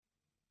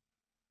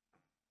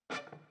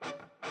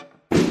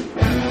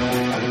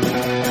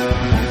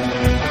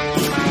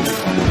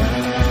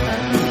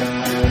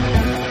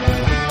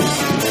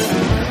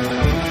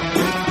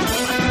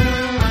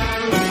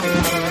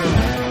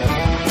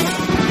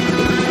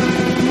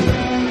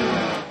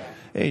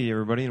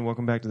everybody, and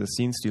welcome back to the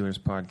Scene Stealers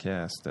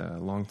podcast.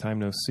 Long time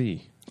no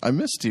see. I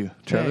missed you,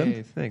 Trevan.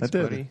 Hey, thanks,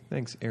 buddy.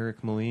 Thanks,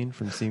 Eric Moline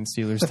from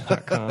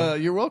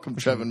SceneStealers.com. You're welcome,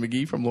 Trevan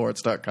McGee from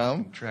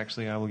Lawrence.com.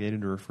 Contractually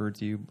obligated to refer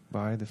to you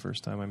by the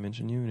first time I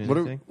mention you in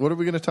anything. What are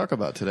we going to talk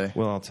about today?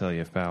 Well, I'll tell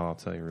you, pal. I'll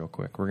tell you real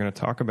quick. We're going to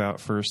talk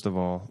about, first of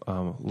all,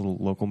 a little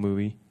local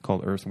movie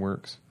called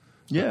Earthworks.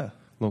 Yeah.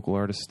 Local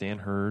artist Stan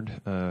Hurd.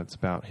 It's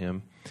about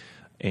him.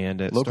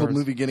 And local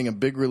movie getting a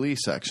big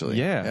release, actually.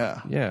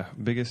 Yeah.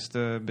 Biggest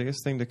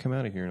thing to come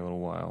out of here in a little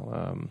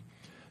while.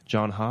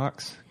 John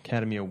Hawkes,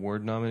 Academy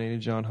Award nominated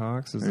John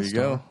Hawkes is there. You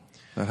go.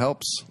 That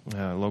helps.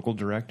 Local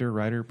director,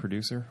 writer,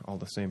 producer, all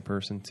the same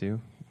person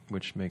too,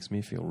 which makes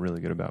me feel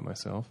really good about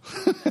myself.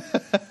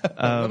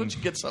 Why don't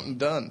you get something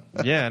done?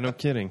 Yeah, no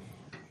kidding.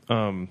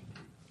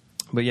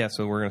 But yeah,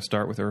 so we're going to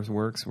start with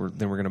Earthworks.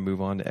 Then we're going to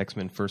move on to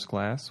X-Men First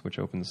Class, which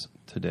opens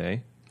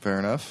today. Fair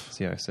enough.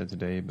 See, I said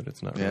today, but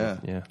it's not really.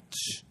 Yeah.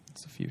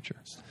 It's the future.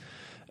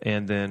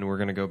 And then we're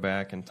going to go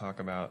back and talk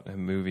about a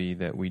movie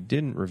that we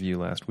didn't review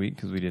last week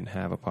because we didn't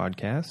have a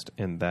podcast,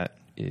 and that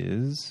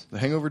is... The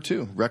Hangover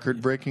 2,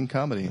 record-breaking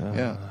comedy.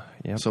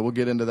 Yep. So we'll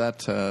get into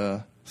that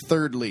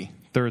thirdly.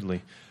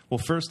 Well,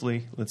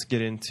 firstly, let's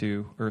get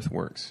into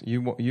Earthworks.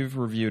 You've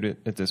reviewed it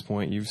at this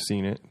point. You've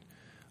seen it.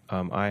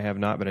 I have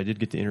not, but I did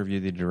get to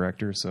interview the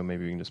director, so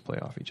maybe we can just play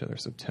off each other.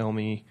 So tell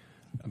me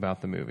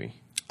about the movie.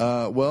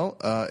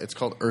 It's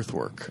called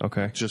Earthwork.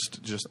 Okay.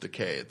 Just the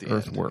K at the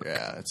Earthwork. end.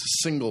 Yeah, it's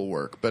a single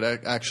work, but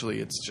actually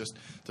it's just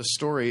the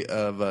story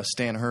of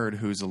Stan Hurd,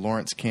 who's a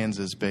Lawrence,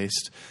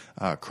 Kansas-based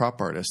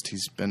crop artist.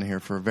 He's been here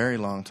for a very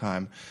long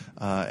time,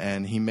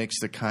 and he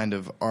makes the kind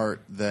of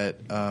art that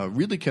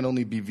really can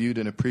only be viewed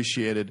and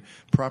appreciated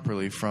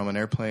properly from an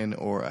airplane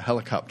or a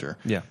helicopter.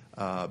 Yeah.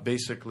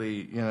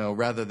 Basically,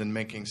 rather than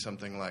making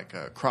something like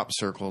crop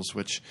circles,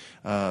 which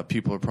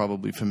people are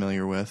probably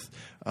familiar with,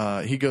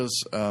 he goes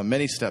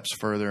many steps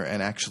further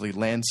and actually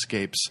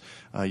landscapes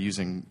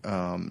using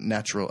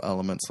natural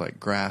elements like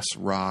grass,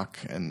 rock,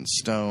 and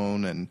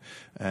stone,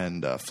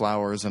 and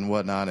flowers and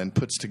whatnot, and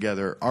puts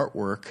together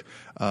artwork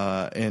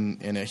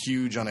on a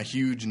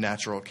huge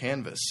natural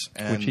canvas,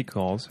 which he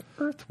calls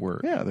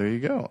Earthwork. Yeah, there you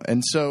go.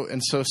 And so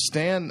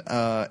Stan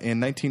in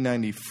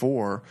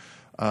 1994.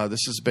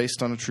 This is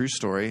based on a true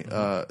story.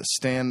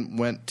 Stan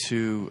went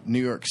to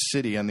New York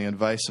City on the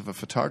advice of a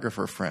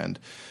photographer friend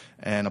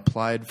and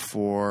applied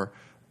for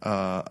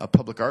a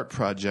public art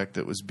project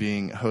that was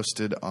being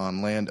hosted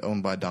on land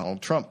owned by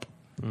Donald Trump.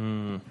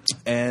 And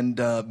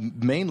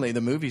mainly,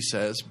 the movie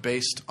says,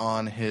 based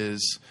on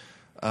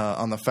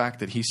on the fact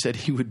that he said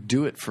he would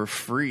do it for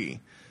free.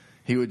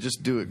 He would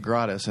just do it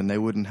gratis, and they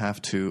wouldn't have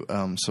to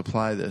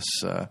supply this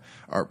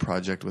art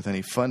project with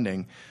any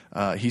funding.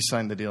 He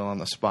signed the deal on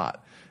the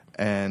spot.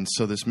 And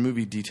so this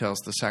movie details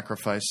the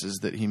sacrifices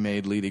that he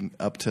made leading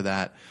up to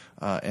that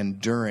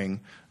and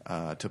during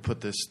to put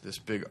this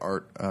big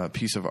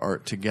piece of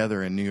art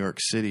together in New York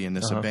City in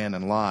this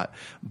abandoned lot.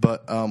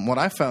 But what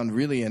I found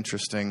really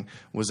interesting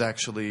was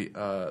actually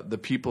the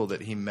people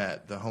that he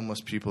met, the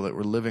homeless people that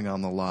were living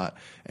on the lot,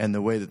 and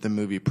the way that the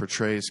movie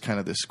portrays kind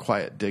of this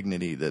quiet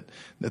dignity that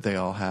they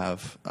all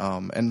have.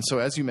 And so,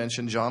 as you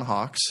mentioned, John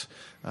Hawkes,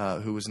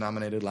 who was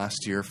nominated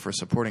last year for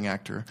supporting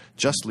actor,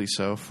 justly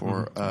so,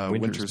 for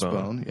Winter's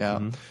Bone.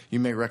 Yeah, you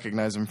may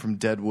recognize him from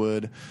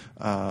Deadwood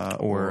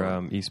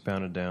or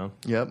Eastbound and Down.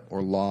 Yep,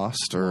 or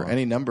Lost, or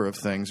any number of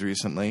things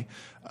recently.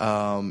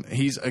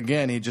 He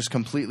just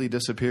completely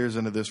disappears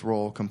into this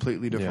role,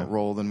 completely different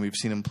role than we've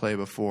seen him play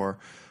before.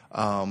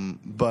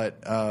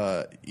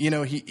 But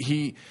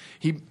he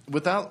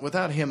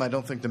without him, I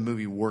don't think the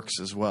movie works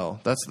as well.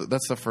 That's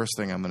the first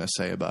thing I'm going to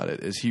say about it.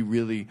 Is he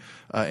really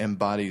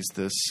embodies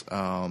this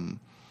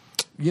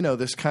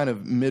this kind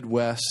of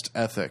Midwest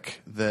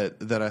ethic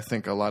that I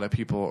think a lot of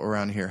people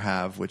around here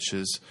have, which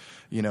is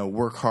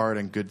work hard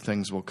and good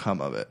things will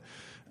come of it.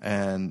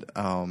 And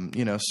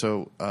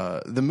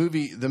the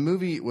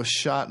movie was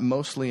shot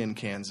mostly in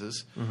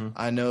Kansas.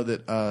 I know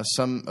that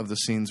some of the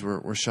scenes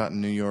were shot in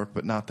New York,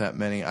 but not that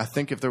many. I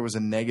think if there was a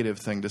negative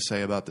thing to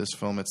say about this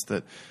film, it's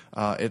that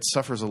it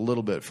suffers a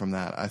little bit from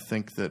that. I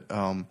think that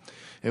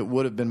it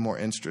would have been more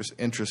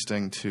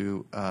interesting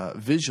to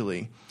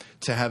visually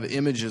to have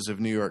images of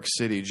New York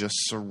City just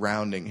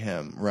surrounding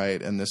him,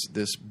 right, and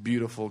this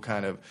beautiful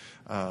kind of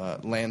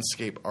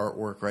landscape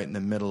artwork right in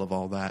the middle of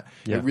all that.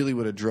 Yeah. It really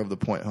would have drove the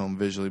point home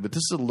visually. But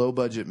this is a low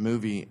budget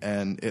movie,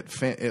 and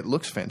it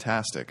looks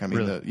fantastic. I mean,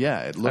 really?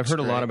 It looks. I've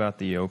heard great. A lot about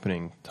the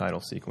opening title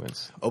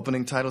sequence.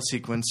 Opening title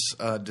sequence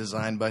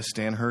designed by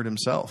Stan Hurd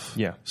himself.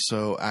 Yeah.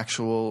 So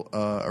actual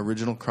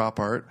original crop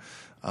art.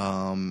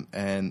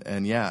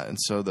 And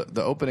so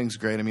the opening's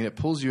great. I mean, it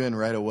pulls you in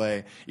right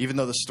away, even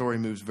though the story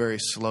moves very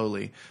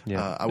slowly.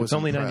 Yeah, it's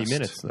only impressed. 90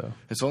 minutes though.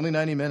 It's only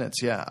 90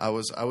 minutes. Yeah, I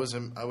was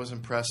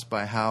impressed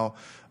by how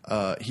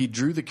he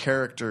drew the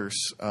characters.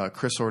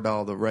 Chris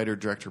Ordall, the writer,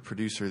 director,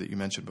 producer that you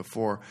mentioned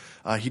before,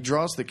 he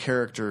draws the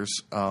characters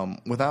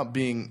without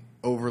being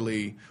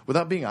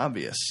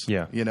obvious.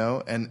 Yeah,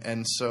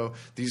 and so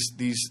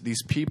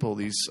these people,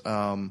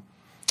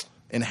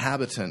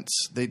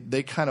 inhabitants,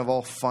 they kind of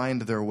all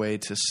find their way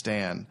to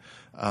Stan.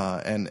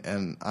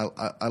 And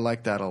I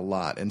like that a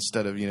lot.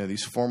 Instead of,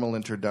 these formal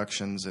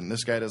introductions and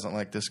this guy doesn't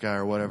like this guy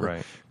or whatever,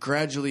 Right.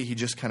 gradually he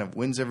just kind of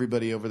wins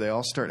everybody over. They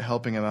all start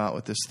helping him out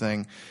with this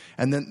thing.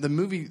 And then the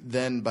movie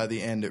by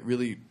the end, it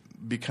really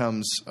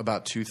becomes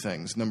about two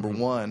things. Number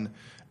one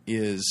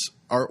is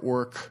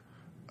artwork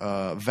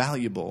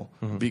valuable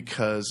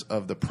because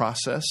of the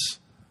process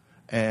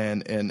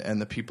and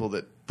the people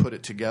that put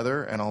it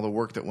together and all the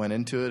work that went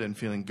into it and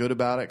feeling good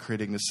about it,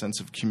 creating this sense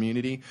of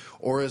community?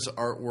 Or is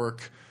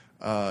artwork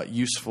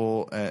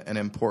useful and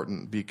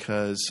important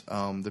because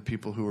the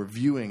people who are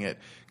viewing it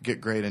get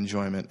great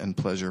enjoyment and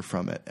pleasure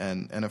from it?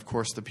 And of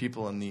course, the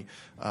people in the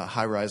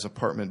high-rise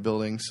apartment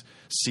buildings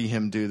see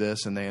him do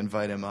this, and they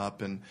invite him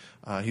up. And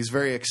he's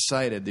very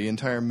excited. The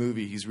entire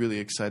movie, he's really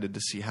excited to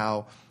see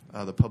how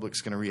the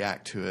public's going to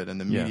react to it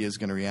and the media is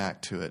going to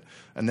react to it.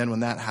 And then when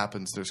that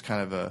happens, there's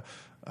kind of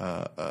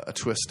a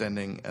twist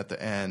ending at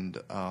the end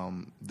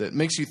that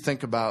makes you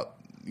think about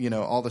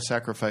all the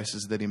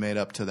sacrifices that he made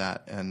up to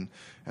that, and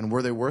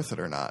were they worth it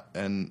or not?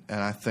 And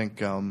I think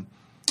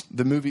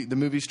the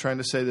movie's trying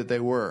to say that they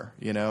were.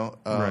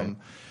 Right.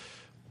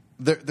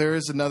 There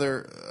is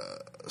another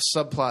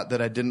subplot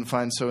that I didn't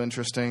find so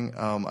interesting.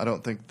 I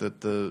don't think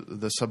that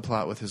the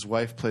subplot with his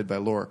wife, played by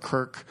Laura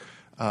Kirk,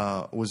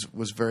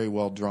 was very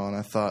well drawn.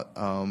 I thought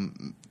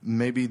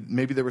maybe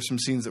there were some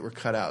scenes that were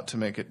cut out to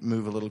make it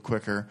move a little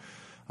quicker,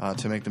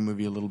 to make the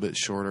movie a little bit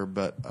shorter,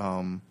 but.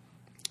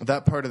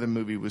 That part of the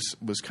movie was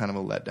kind of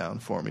a letdown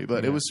for me,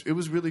 but it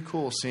was really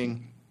cool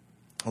seeing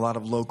a lot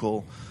of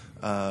local,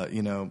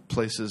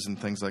 places and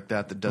things like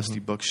that. The Dusty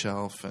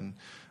Bookshelf, and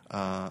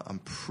I'm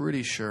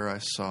pretty sure I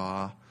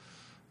saw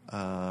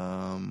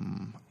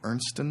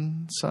Ernst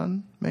 &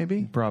 Son,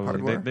 maybe.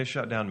 Probably. They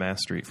shut down Mass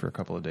Street for a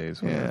couple of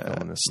days when they were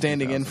filming this.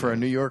 Standing in for a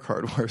New York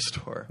hardware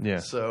store. Yeah.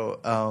 So,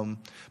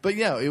 but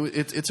yeah,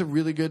 it's a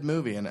really good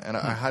movie, and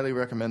I highly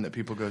recommend that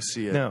people go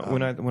see it. Now,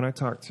 when I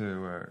talked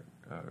to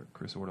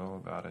Chris Ordell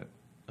about it,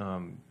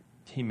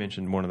 he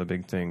mentioned one of the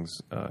big things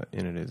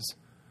in it is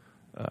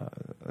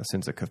a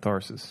sense of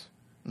catharsis.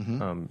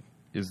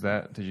 Is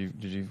that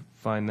did you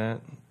find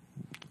that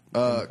in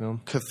the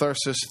film?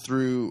 Catharsis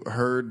through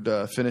Heard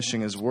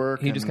finishing his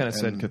work? He just kind of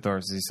said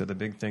catharsis. He said the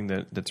big thing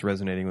that's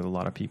resonating with a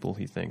lot of people,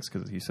 he thinks,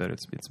 because he said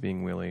it's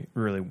being really,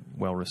 really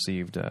well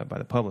received by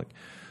the public.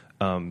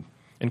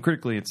 And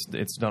critically,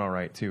 it's done all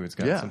right too. It's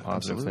got some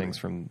positive things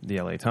from the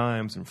LA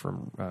Times and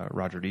from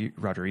Roger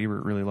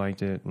Ebert really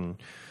liked it,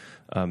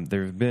 and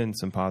there's been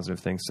some positive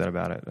things said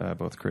about it,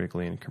 both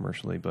critically and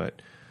commercially.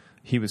 But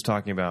he was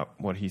talking about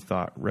what he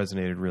thought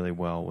resonated really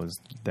well was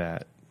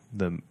that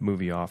the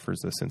movie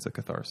offers a sense of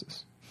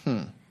catharsis.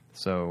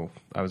 So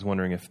I was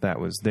wondering if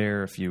that was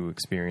there, if you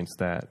experienced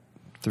that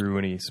through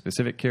any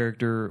specific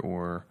character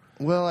or.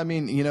 Well, I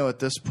mean, at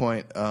this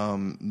point,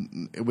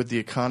 with the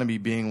economy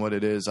being what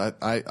it is,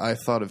 I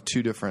thought of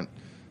two different,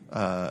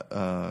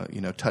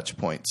 touch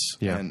points.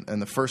 Yeah.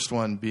 And the first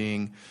one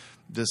being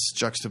this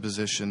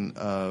juxtaposition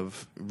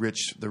of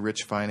the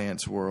rich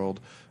finance world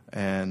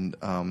and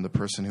the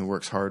person who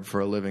works hard for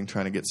a living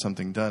trying to get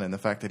something done. And the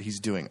fact that he's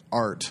doing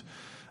art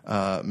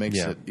makes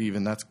it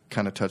even, that's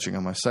kind of touching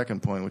on my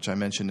second point, which I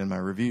mentioned in my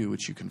review,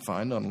 which you can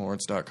find on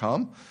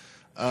Lawrence.com,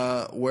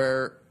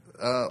 where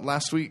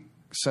last week,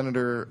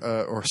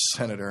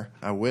 Senator,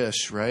 I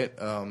wish, right?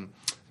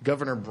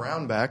 Governor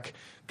Brownback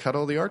cut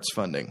all the arts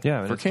funding for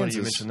Kansas. Funny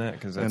you mentioned that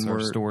because that's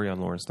our story on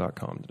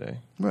Lawrence.com today.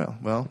 Well,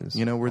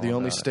 we're the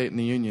only state in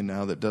the union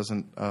now that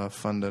doesn't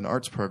fund an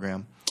arts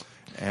program.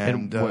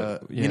 And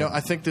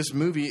I think this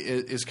movie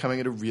is coming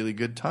at a really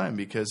good time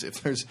because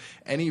if there's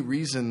any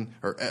reason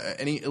or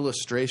any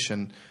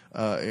illustration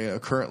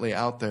currently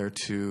out there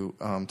to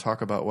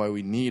talk about why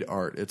we need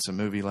art, it's a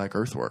movie like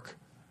Earthwork.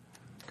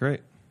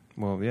 Great.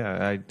 Well,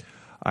 yeah,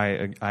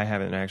 I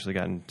haven't actually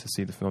gotten to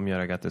see the film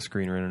yet. I got the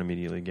screener in and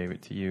immediately gave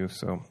it to you,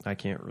 so I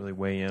can't really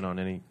weigh in on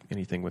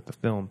anything with the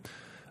film.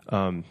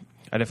 I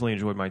definitely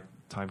enjoyed my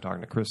time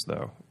talking to Chris,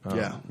 though.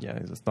 He's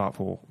a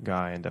thoughtful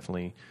guy and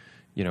definitely,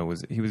 he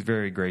was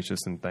very gracious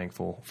and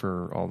thankful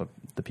for all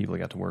the people he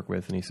got to work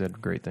with, and he said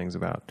great things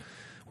about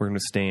working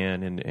with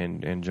Stan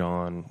and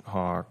John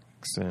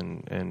Hawkes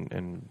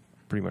and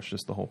pretty much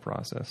just the whole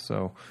process.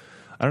 So.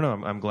 I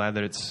don't know. I'm glad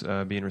that it's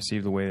being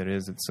received the way that it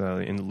is. It's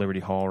in Liberty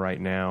Hall right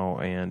now,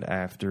 and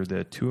after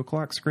the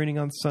 2:00 screening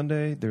on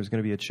Sunday, there's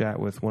going to be a chat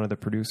with one of the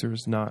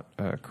producers, not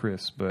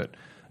Chris, but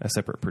a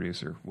separate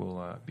producer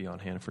will be on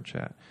hand for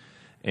chat.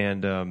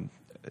 And,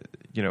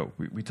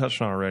 we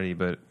touched on it already,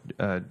 but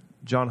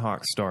John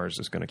Hawkes' star is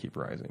just going to keep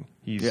rising.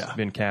 He's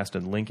been cast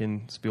in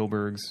Lincoln,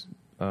 Spielberg's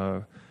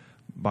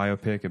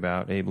biopic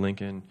about Abe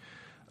Lincoln.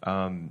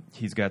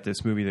 He's got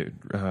this movie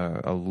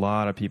that a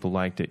lot of people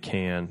liked at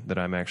Cannes that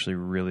I'm actually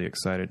really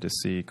excited to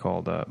see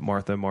called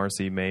Martha,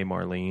 Marcy, May,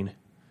 Marlene,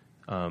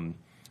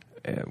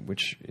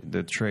 which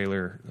the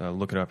trailer,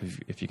 look it up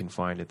if you can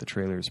find it. The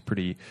trailer is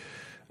pretty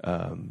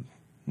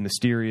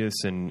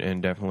mysterious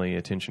and definitely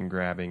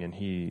attention-grabbing, and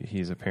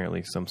he's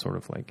apparently some sort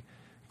of like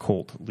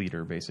cult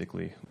leader,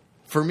 basically,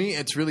 For me,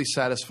 it's really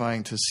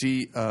satisfying to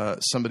see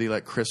somebody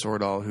like Chris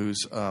Ordall,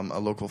 who's a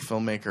local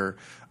filmmaker,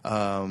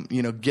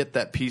 get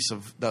that piece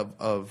of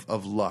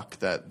luck,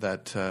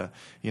 that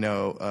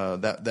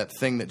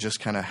thing that just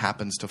kind of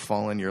happens to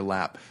fall in your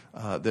lap,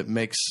 that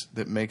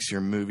makes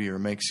your movie or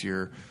makes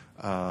your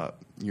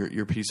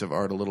piece of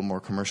art a little more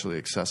commercially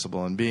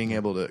accessible. And being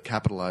able to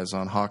capitalize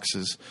on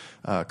Hawks's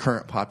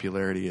current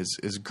popularity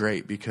is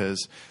great,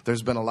 because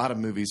there's been a lot of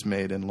movies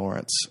made in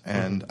Lawrence,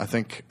 and I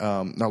think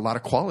a lot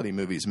of quality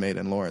movies made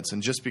in Lawrence.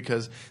 And just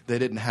because they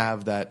didn't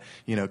have that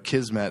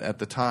kismet at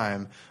the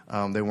time,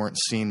 they weren't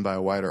seen by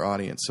a wider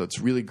audience. So it's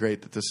really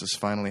great that this is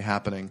finally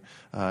happening,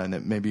 and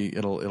that maybe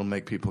it'll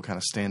make people kind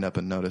of stand up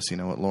and notice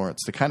what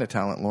Lawrence, the kind of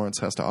talent Lawrence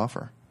has to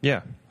offer.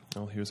 Yeah.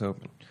 Well, here's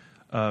hoping.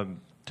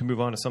 To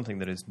move on to something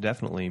that is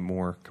definitely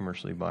more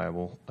commercially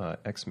viable,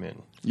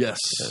 X-Men. Yes,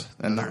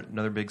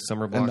 another big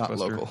summer blockbuster, and not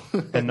local,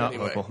 and not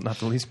anyway. local, not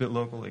the least bit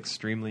local.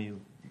 Extremely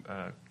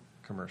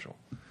commercial.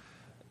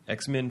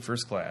 X-Men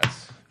First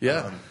Class.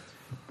 Yeah.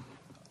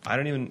 I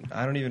don't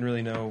even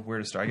really know where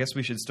to start. I guess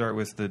we should start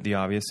with the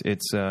obvious.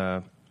 It's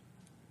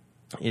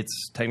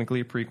technically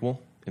a prequel.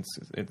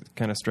 It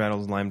kind of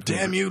straddles the line between.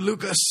 Damn you,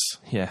 Lucas!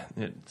 Yeah,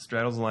 it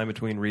straddles the line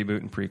between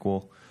reboot and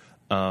prequel.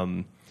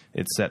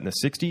 It's set in the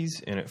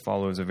 60s, and it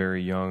follows a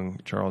very young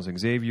Charles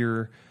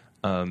Xavier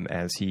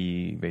as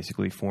he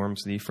basically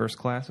forms the first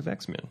class of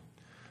X-Men.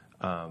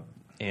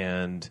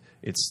 And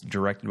it's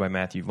directed by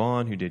Matthew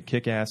Vaughn, who did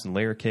Kick-Ass and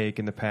Layer Cake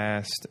in the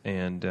past.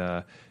 And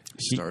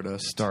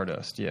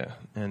Stardust, yeah.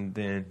 And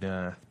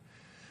then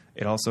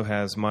it also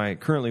has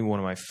currently one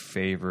of my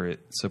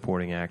favorite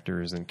supporting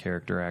actors and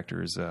character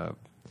actors,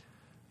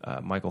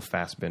 Michael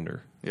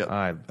Fassbender. Yep,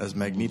 as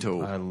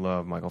Magneto. I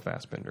love Michael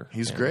Fassbender.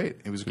 He's great.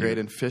 He was great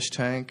in Fish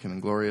Tank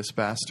and Inglourious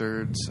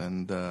Bastards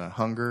and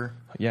Hunger.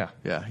 Yeah,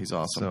 he's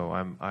awesome.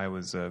 So I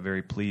was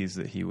very pleased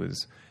that he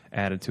was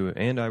added to it,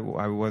 and I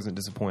wasn't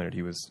disappointed.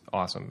 He was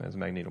awesome as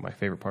Magneto. My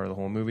favorite part of the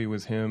whole movie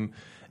was him,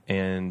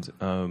 and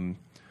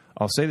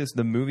I'll say this: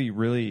 the movie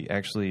really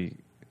actually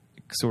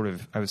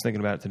I was thinking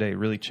about it today. It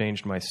really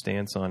changed my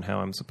stance on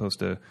how I'm supposed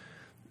to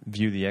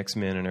view the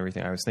X-Men and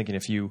everything. I was thinking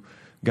if you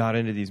got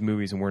into these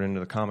movies and weren't into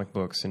the comic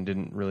books and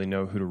didn't really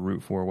know who to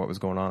root for, what was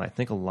going on, I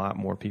think a lot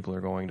more people are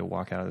going to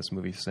walk out of this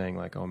movie saying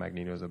like, oh,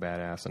 Magneto's a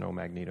badass, and oh,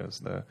 Magneto's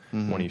the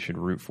one you should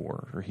root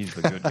for, or he's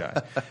the good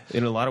guy.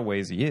 In a lot of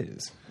ways, he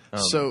is.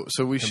 So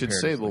we should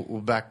say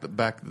we'll back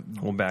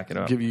it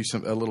up. Give you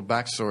a little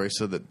backstory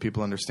so that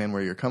people understand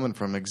where you're coming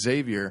from.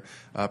 Xavier,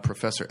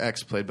 Professor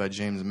X, played by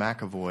James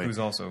McAvoy, who's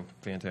also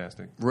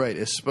fantastic. Right,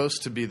 is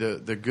supposed to be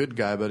the good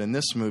guy, but in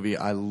this movie,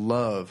 I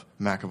love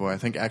McAvoy. I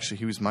think actually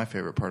he was my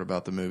favorite part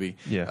about the movie.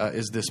 Yeah,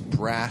 is this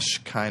brash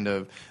kind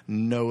of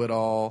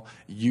know-it-all,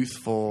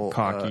 youthful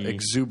cocky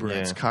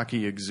exuberance,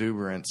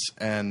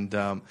 and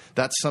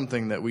that's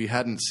something that we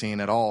hadn't seen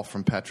at all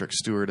from Patrick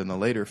Stewart in the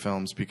later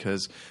films,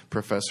 because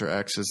Professor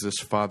X is this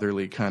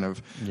fatherly kind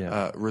of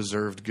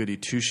reserved goody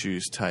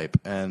two-shoes type,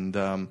 and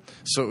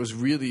so it was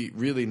really,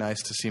 really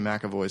nice to see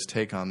McAvoy's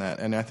take on that.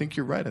 And I think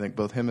you're right. I think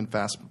both him and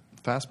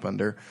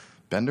Fassbender,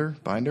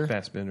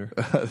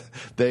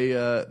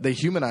 they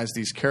humanize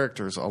these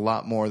characters a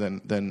lot more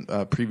than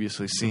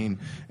previously seen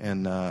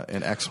in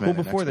X-Men.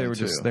 Well, before and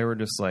X-Men they were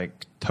just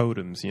like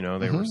totems,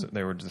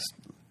 They were just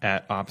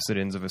at opposite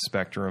ends of a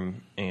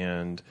spectrum,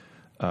 and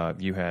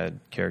you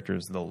had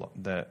characters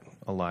that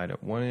allied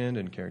at one end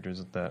and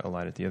characters that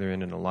allied at the other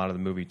end, and a lot of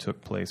the movie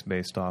took place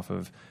based off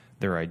of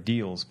their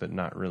ideals, but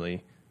not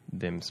really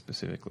them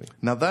specifically.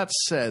 Now, that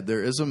said,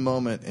 there is a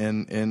moment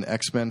in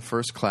X-Men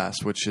First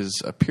Class, which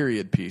is a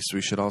period piece. We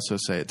should also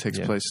say it takes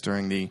place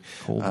during the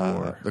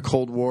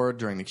Cold War,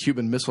 during the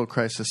Cuban Missile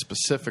Crisis,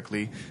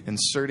 specifically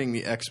inserting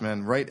the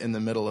X-Men right in the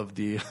middle of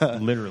the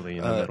literally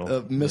in the middle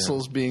of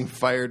missiles being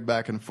fired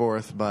back and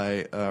forth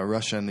by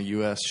Russia and the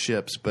U.S.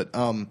 ships. But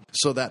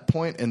so that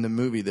point in the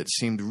movie that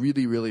seemed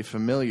really, really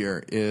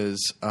familiar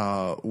is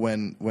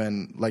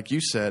when, like you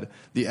said,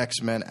 the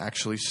X-Men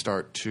actually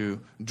start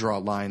to draw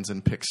lines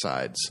and pick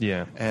sides.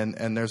 Yeah.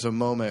 And there's a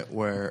moment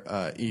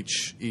where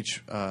each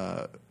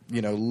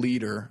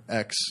leader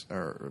X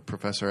or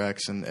Professor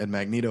X and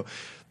Magneto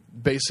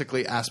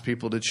basically ask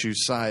people to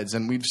choose sides,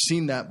 and we've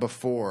seen that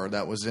before.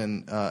 That was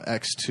in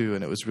X2,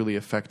 and it was really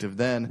effective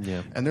then.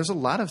 Yeah. And there's a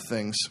lot of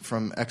things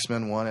from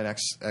X-Men 1 and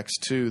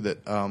X2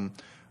 that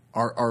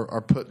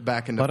are put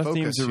back into focus. A lot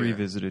of themes are here.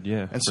 Revisited,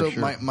 yeah. And so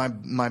sure.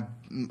 my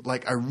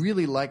I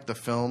really like the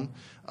film.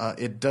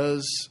 It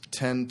does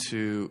tend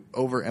to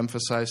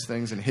overemphasize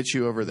things and hit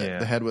you over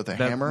the head with a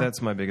hammer.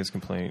 That's my biggest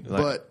complaint.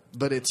 But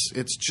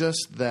it's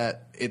just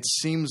that it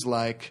seems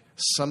like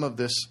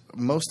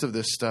most of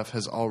this stuff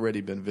has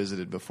already been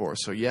visited before.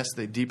 So yes,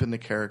 they deepen the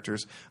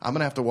characters. I'm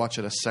gonna have to watch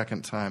it a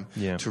second time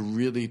to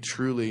really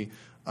truly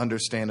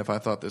understand if I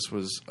thought this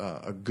was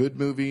a good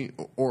movie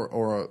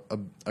or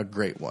a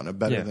great one, a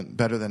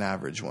better than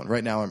average one.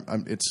 Right now,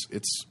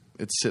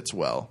 it sits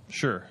well.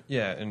 Sure,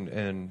 yeah,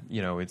 and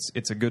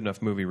it's a good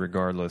enough movie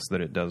regardless that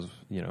it does.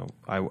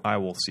 I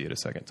will see it a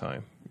second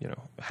time.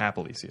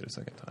 Happily see it a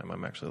second time.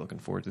 I'm actually looking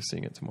forward to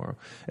seeing it tomorrow.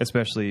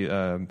 Especially,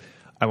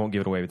 I won't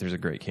give it away, but there's a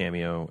great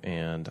cameo,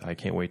 and I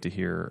can't wait to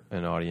hear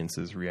an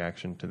audience's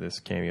reaction to this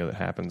cameo that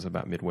happens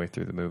about midway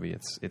through the movie.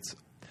 It's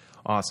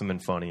awesome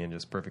and funny and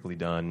just perfectly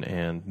done,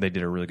 and they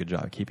did a really good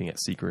job of keeping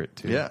it secret,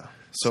 too. Yeah.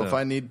 So if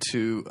I need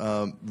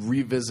to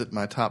revisit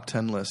my top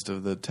 10 list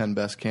of the 10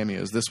 best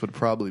cameos, this would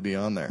probably be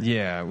on there.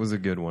 Yeah, it was a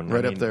good one.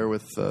 Right up there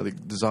with the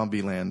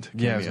Zombieland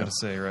cameo. Yeah, I was going to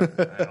say, right?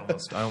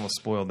 I almost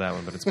spoiled that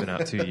one, but it's been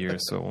out 2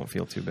 years, so it won't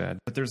feel too bad.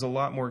 But there's a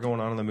lot more going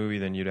on in the movie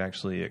than you'd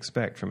actually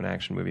expect from an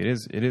action movie.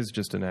 It is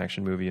just an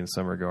action movie in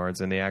some regards,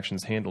 and the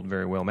action's handled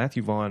very well.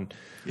 Matthew Vaughn,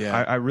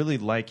 I really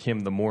like him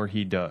the more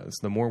he does.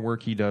 The more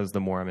work he does,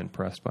 the more I'm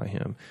impressed by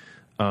him.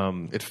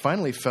 It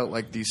finally felt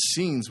like these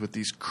scenes with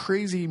these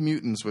crazy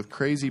mutants with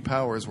crazy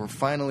powers were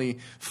finally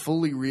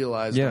fully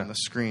realized on the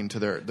screen to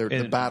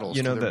the battles.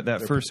 You know,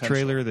 that first potential.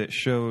 trailer that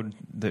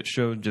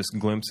showed just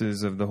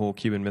glimpses of the whole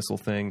Cuban Missile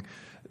thing,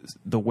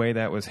 the way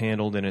that was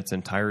handled in its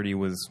entirety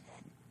was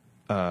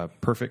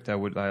perfect.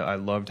 I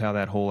loved how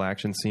that whole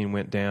action scene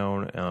went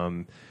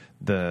down.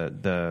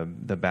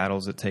 The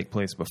battles that take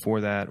place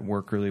before that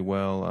work really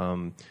well.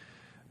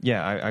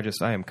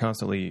 I am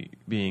constantly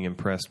being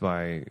impressed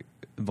by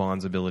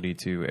Vaughn's ability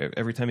to,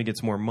 every time he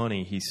gets more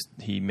money,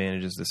 he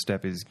manages to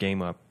step his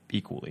game up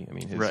equally. I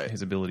mean,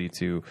 his ability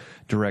to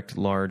direct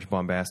large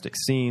bombastic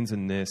scenes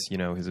in this,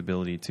 his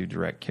ability to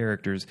direct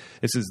characters.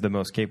 This is the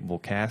most capable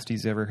cast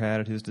he's ever had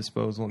at his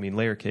disposal. I mean,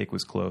 Layer Cake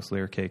was close.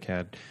 Layer Cake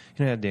had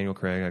Daniel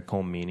Craig, had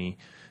Cole Meany.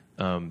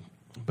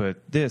 But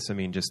this, I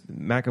mean, just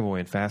McAvoy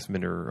and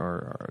Fassbender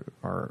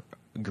are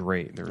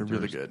great. They're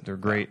really good. They're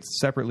great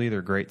separately.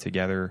 They're great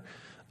together.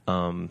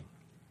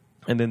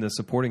 And then the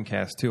supporting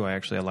cast too. I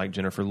like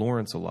Jennifer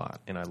Lawrence a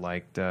lot, and I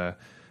liked the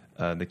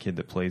kid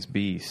that plays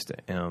Beast.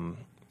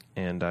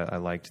 And I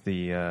liked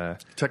the.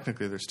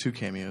 Technically, there's 2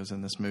 cameos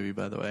in this movie,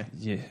 by the way.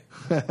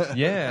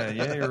 Yeah,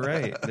 you're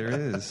right. There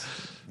is.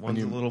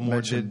 One's a little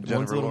more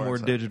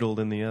digital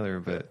than the other,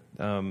 but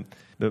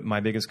my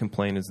biggest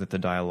complaint is that the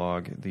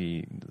dialogue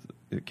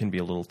it can be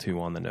a little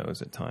too on the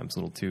nose at times, a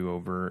little too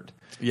overt.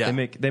 Yeah,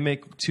 they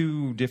make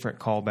 2 different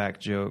callback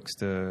jokes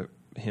to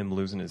him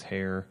losing his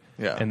hair.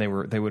 Yeah. And they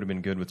would have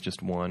been good with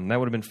just one. That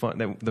would have been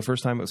fun. The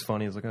first time it was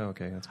funny, I was like, oh,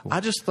 okay, that's cool. I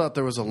just thought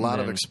there was a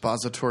lot of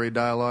expository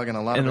dialogue and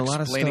a lot of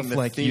explaining stuff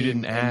like you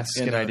didn't ask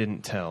and I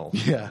didn't tell.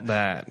 Yeah.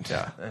 That.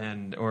 Yeah.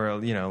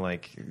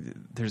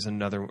 There's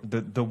another.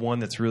 The one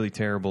that's really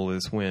terrible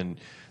is when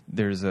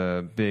there's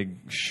a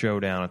big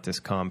showdown at this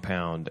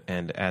compound,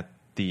 and at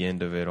the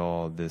end of it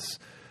all, this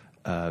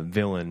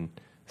villain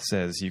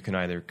says, you can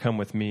either come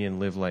with me and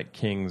live like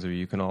kings, or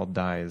you can all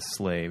die as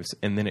slaves.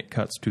 And then it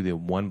cuts to the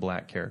one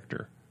black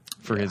character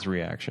for his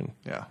reaction.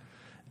 Yeah.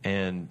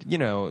 And,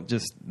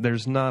 just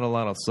there's not a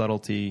lot of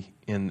subtlety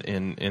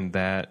in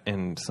that,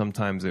 and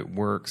sometimes it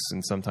works,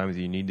 and sometimes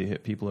you need to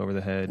hit people over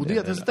the head. Well,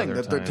 that's the thing,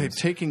 that they're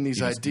taking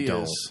these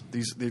ideas,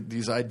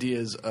 these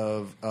ideas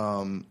of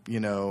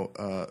alienation,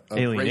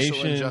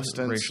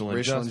 racial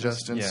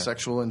injustice,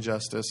 sexual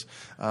injustice,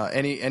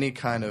 any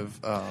kind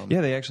of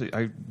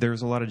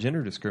there's a lot of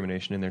gender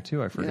discrimination in there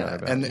too. I forgot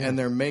about, and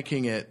they're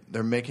making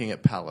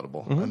it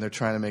palatable, and they're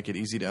trying to make it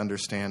easy to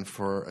understand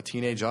for a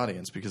teenage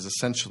audience, because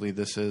essentially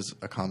this is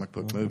a comic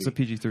book movie. It's a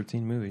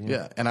PG-13 movie.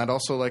 Yeah, and I'd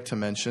also like to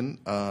mention.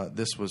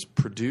 This was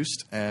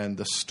produced, and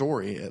the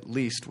story, at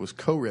least, was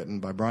co-written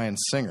by Bryan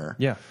Singer,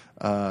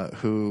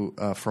 who,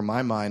 for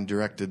my mind,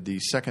 directed the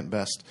second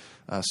best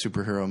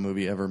superhero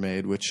movie ever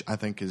made, which I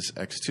think is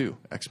X2,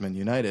 X-Men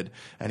United.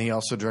 And he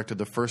also directed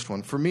the first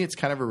one. For me, it's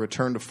kind of a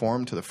return to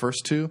form to the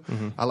first 2.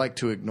 Mm-hmm. I like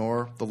to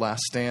ignore The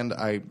Last Stand.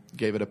 I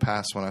gave it a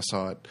pass when I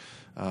saw it.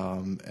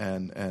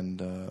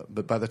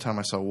 But by the time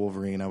I saw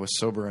Wolverine, I was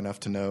sober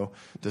enough to know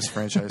this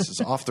franchise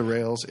is off the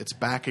rails. It's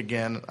back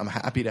again. I'm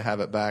happy to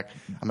have it back.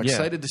 I'm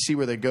excited to see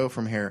where they go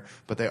from here,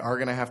 but they are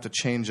going to have to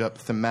change up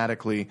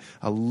thematically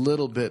a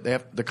little bit. They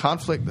have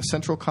the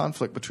central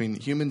conflict between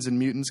humans and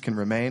mutants can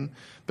remain,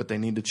 but they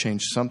need to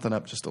change something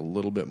up just a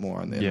little bit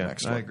more on the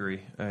next one.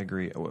 I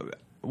agree.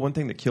 One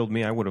thing that killed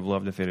me, I would have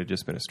loved if it had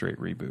just been a straight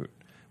reboot,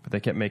 but they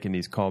kept making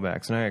these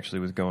callbacks, and I actually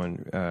was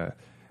going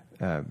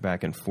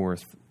back and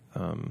forth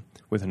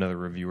with another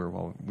reviewer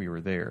while we were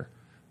there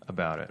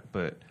about it,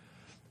 but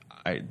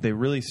they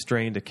really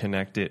strained to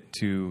connect it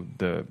to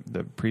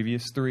the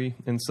previous 3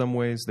 in some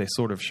ways. They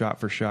sort of shot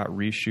for shot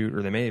reshoot,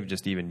 or they may have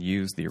just even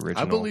used the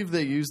original. I believe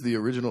they used the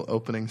original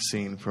opening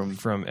scene from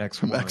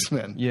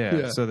X-Men.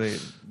 Yeah, so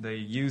they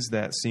used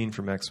that scene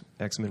from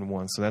X-Men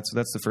 1. So that's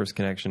the first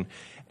connection,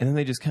 and then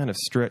they just kind of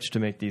stretched to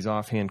make these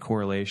offhand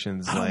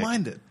correlations. I don't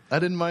mind it. I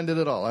didn't mind it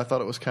at all. I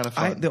thought it was kind of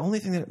fun. The only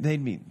thing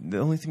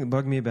that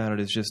bugged me about it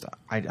is just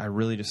I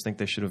really just think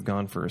they should have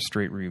gone for a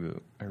straight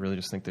reboot. I really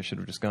just think they should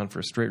have just gone for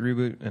a straight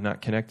reboot and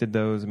not connected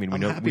those. I mean, we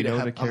know the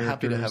characters. I'm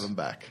happy to have them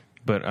back.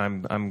 But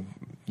I'm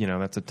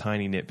that's a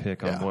tiny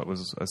nitpick on what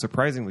was a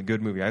surprisingly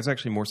good movie. I was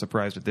actually more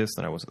surprised at this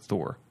than I was at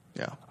Thor.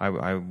 Yeah.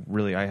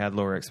 I had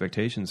lower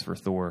expectations for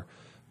Thor,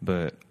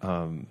 but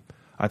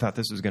I thought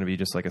this was going to be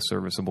just like a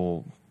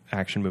serviceable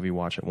action movie,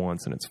 watch it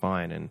once and it's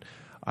fine. And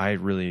I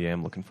really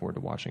am looking forward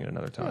to watching it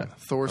another time. Yeah.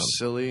 Thor's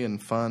silly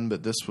and fun,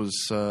 but this was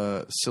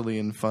silly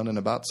and fun and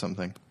about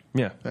something.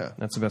 Yeah,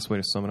 that's the best way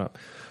to sum it up.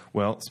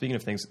 Well, speaking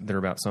of things that are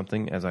about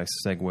something, as I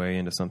segue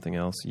into something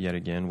else yet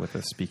again with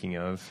a speaking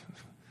of... ...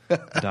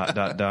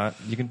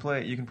 You can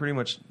pretty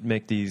much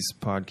make these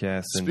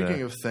podcasts.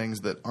 Speaking of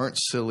things that aren't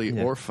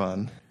silly or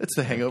fun, it's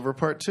The Hangover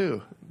Part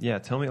 2. Yeah,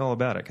 tell me all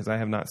about it, because I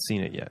have not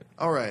seen it yet.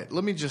 All right,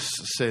 let me just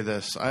say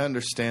this. I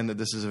understand that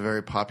this is a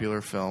very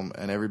popular film,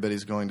 and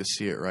everybody's going to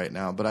see it right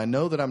now, but I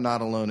know that I'm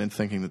not alone in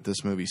thinking that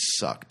this movie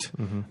sucked.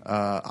 Mm-hmm.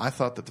 I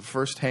thought that the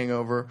first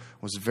Hangover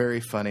was very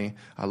funny.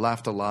 I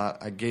laughed a lot.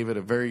 I gave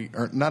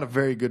it not a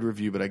very good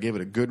review, but I gave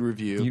it a good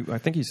review. I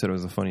think you said it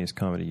was the funniest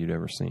comedy you'd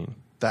ever seen.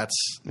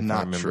 That's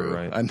not true.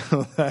 Right. I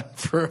know that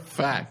for a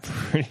fact.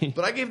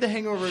 But I gave The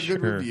Hangover a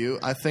good review.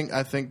 I think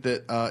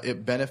that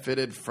it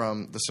benefited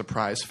from the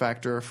surprise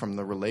factor, from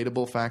the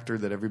relatable factor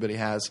that everybody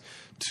has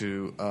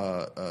to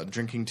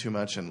drinking too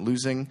much and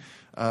losing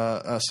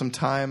some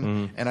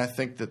time. And I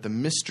think that the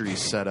mystery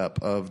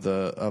setup of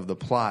the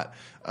plot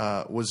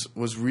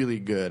was really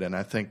good. And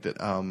I think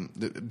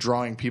that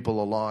drawing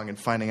people along and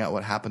finding out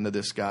what happened to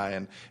this guy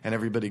and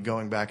everybody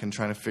going back and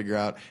trying to figure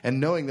out and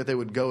knowing that they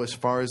would go as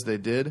far as they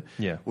did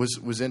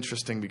was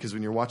interesting, because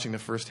when you're watching the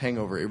first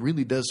Hangover, it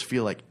really does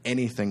feel like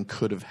anything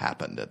could have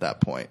happened at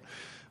that point.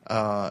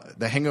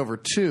 The Hangover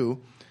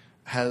 2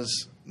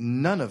 has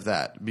none of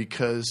that,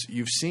 because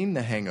you've seen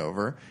The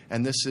Hangover,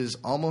 and this is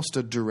almost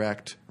a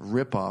direct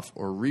ripoff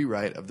or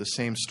rewrite of the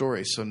same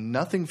story. So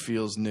nothing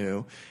feels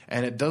new,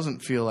 and it doesn't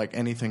feel like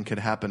anything could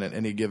happen at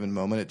any given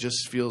moment. It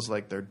just feels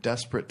like they're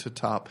desperate to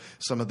top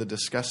some of the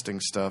disgusting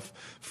stuff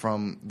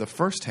from the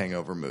first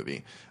Hangover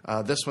movie.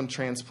 This one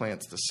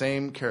transplants the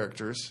same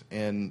characters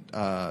in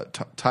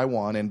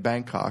Taiwan, in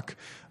Bangkok,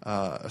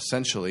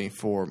 essentially,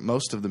 for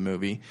most of the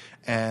movie,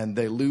 and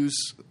they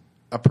lose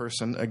a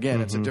person. Again,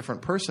 it's a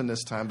different person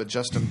this time, but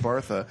Justin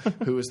Bartha,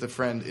 who is the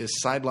friend,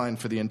 is sidelined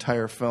for the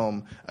entire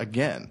film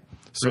again.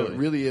 So it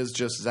really is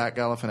just Zach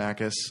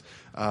Galifianakis,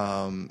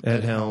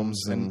 Ed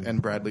Helms, and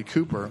Bradley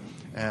Cooper.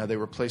 They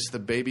replace the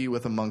baby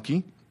with a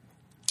monkey.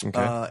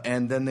 Okay.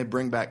 And then they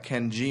bring back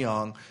Ken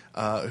Jeong,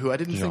 who I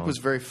didn't think was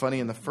very funny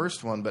in the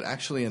first one, but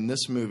actually in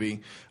this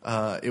movie,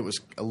 it was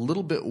a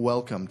little bit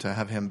welcome to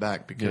have him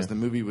back, because the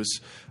movie was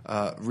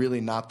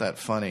really not that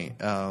funny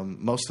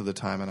most of the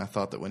time, and I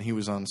thought that when he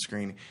was on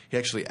screen, he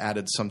actually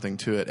added something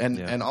to it,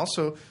 and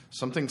also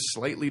something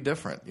slightly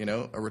different. You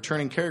know, a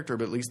returning character,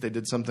 but at least they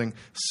did something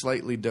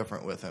slightly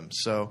different with him.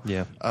 So,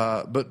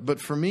 but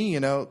for me,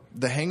 you know,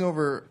 The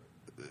Hangover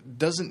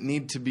doesn't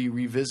need to be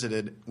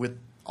revisited with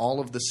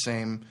all of the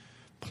same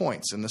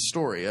points in the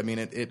story. I mean,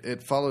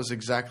 it follows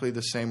exactly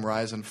the same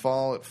rise and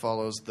fall. It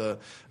follows the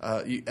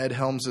Ed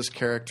Helms'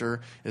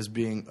 character is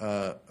being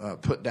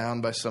put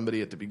down by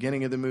somebody at the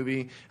beginning of the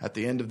movie. At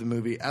the end of the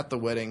movie, at the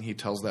wedding, he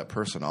tells that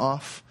person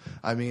off.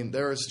 I mean,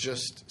 there is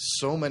just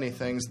so many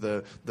things.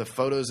 The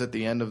photos at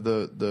the end of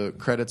the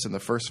credits in the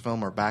first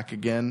film are back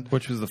again.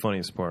 Which was the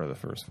funniest part of the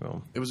first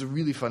film. It was a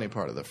really funny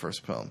part of the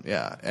first film,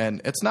 yeah.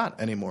 And it's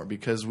not anymore,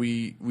 because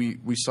we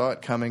saw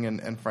it coming,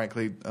 and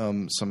frankly,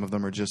 some of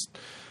them are just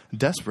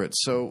desperate.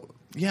 So,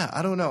 yeah,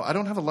 I don't know. I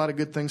don't have a lot of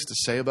good things to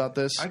say about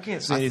this. I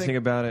can't say anything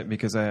about it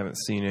because I haven't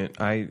seen it.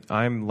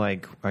 I'm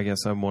like, I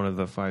guess I'm one of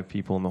the 5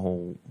 people in the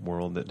whole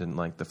world that didn't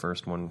like the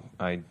first one.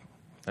 I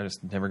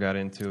just never got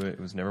into it.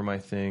 It was never my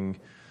thing.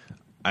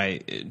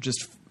 It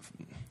just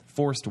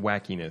forced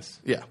wackiness.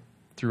 Yeah.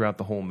 Throughout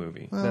the whole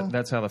movie. Well,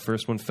 that's how the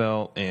first one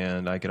felt,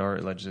 and I could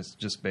already, like,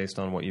 just based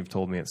on what you've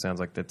told me, it sounds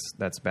like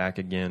that's back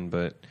again,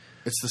 but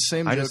it's the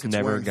same I joke. just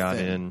never got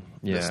thin. in.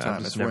 Yeah, this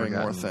time it's wearing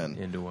more thin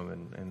into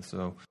them, and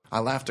so I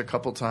laughed a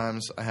couple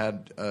times. I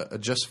had a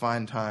just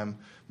fine time,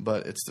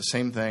 but it's the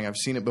same thing. I've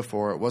seen it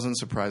before. It wasn't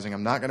surprising.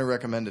 I'm not going to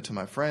recommend it to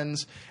my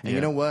friends. And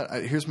you know what?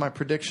 Here's my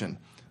prediction.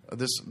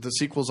 The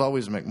sequels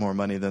always make more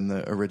money than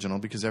the original,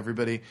 because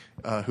everybody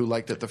who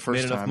liked it the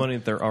first time made enough money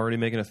that they're already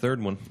making a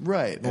third one.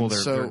 Right. Well,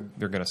 and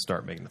they're going to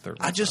start making a third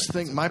one. I just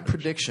think my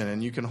prediction,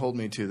 and you can hold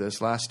me to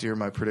this, last year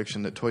my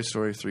prediction that Toy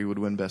Story 3 would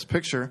win Best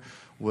Picture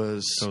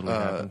was totally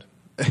happened.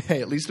 Hey,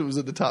 at least it was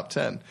in the top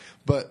 10.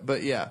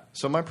 But yeah,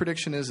 so my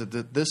prediction is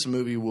that this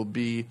movie will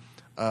be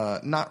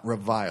not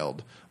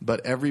reviled,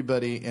 but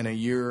everybody in a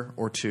year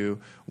or two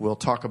will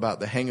talk about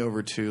The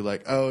Hangover 2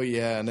 like, oh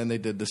yeah, and then they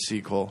did the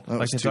sequel. That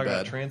like was they too talk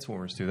bad. about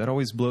Transformers 2. That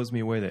always blows me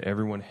away that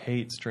everyone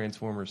hates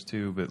Transformers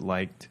 2 but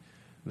liked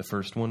the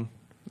first one.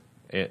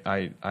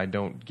 I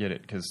don't get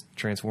it, because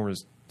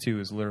Transformers 2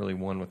 is literally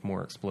one with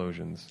more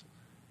explosions,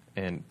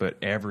 but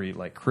every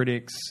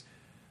critics,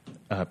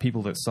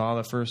 people that saw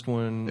the first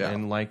one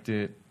and liked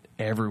it,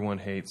 everyone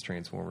hates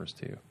Transformers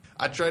 2.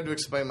 I tried to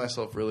explain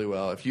myself really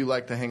well. If you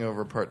like The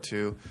Hangover Part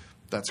 2,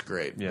 that's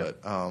great. Yeah.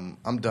 But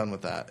I'm done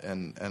with that.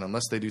 And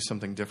unless they do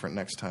something different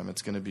next time,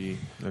 it's going to be...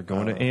 They're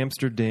going to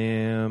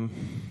Amsterdam.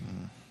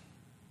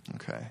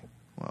 Okay.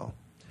 Well...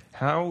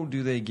 How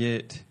do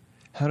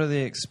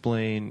they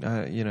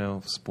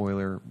explain,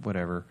 spoiler,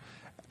 whatever,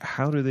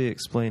 how do they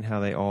explain how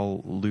they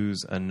all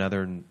lose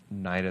another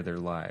night of their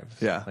lives?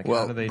 Yeah. Like,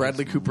 well, how do they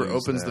Bradley just Cooper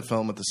lose opens that? the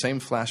film with the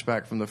same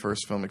flashback from the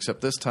first film,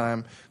 except this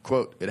time,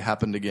 quote, it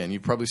happened again.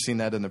 You've probably seen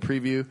that in the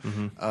preview.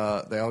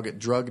 They all get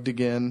drugged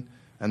again,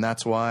 and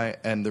that's why.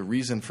 And the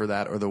reason for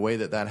that, or the way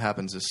that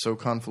happens, is so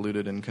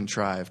convoluted and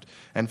contrived.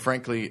 And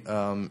frankly,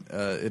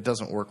 it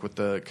doesn't work with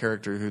the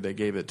character who they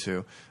gave it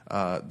to.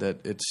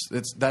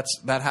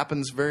 That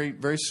happens very,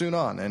 very soon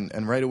on,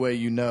 and right away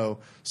you know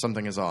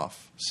something is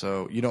off.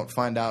 So you don't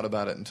find out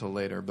about it until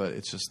later, but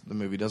it's just the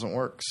movie doesn't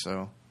work.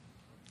 So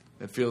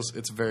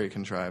it's very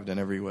contrived in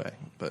every way.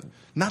 But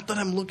not that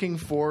I'm looking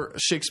for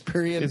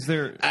Shakespearean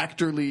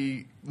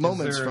actorly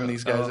moments from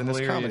these guys in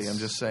this comedy. I'm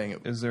just saying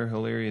it. Is there a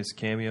hilarious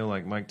cameo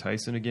like Mike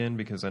Tyson again?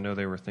 Because I know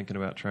they were thinking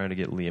about trying to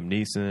get Liam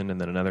Neeson,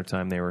 and then another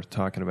time they were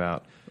talking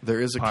about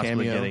there is a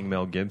possibly cameo getting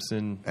Mel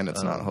Gibson, and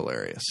it's not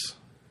hilarious.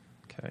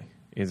 Okay,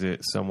 is it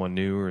someone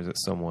new or is it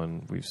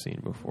someone we've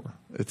seen before?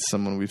 It's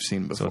someone we've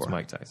seen before. So it's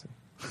Mike Tyson.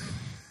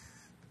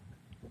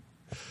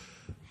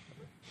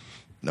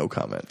 No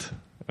comment.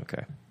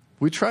 Okay.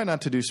 We try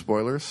not to do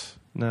spoilers.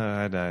 No,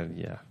 I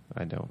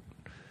don't.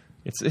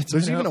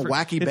 There's even a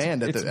wacky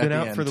band at the end. It's been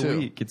out for the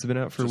week. It's been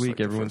out for a week.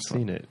 Like Everyone's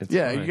seen it. It's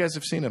fine. fine. You guys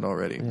have seen it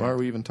already. Yeah. Why are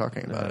we even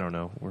talking about it? I don't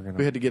know.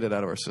 We had to get it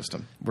out of our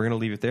system. We're gonna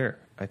leave it there.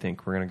 I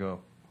think we're gonna go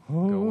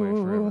away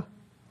forever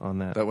on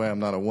that. That way, I'm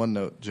not a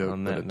one-note joke,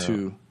 but a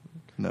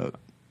two-note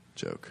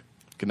joke.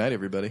 Good night,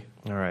 everybody.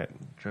 All right,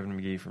 Trevan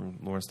McGee from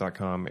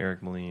Lawrence.com,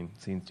 Eric Moline,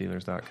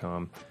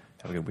 SceneStealers.com.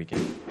 Have a good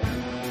weekend.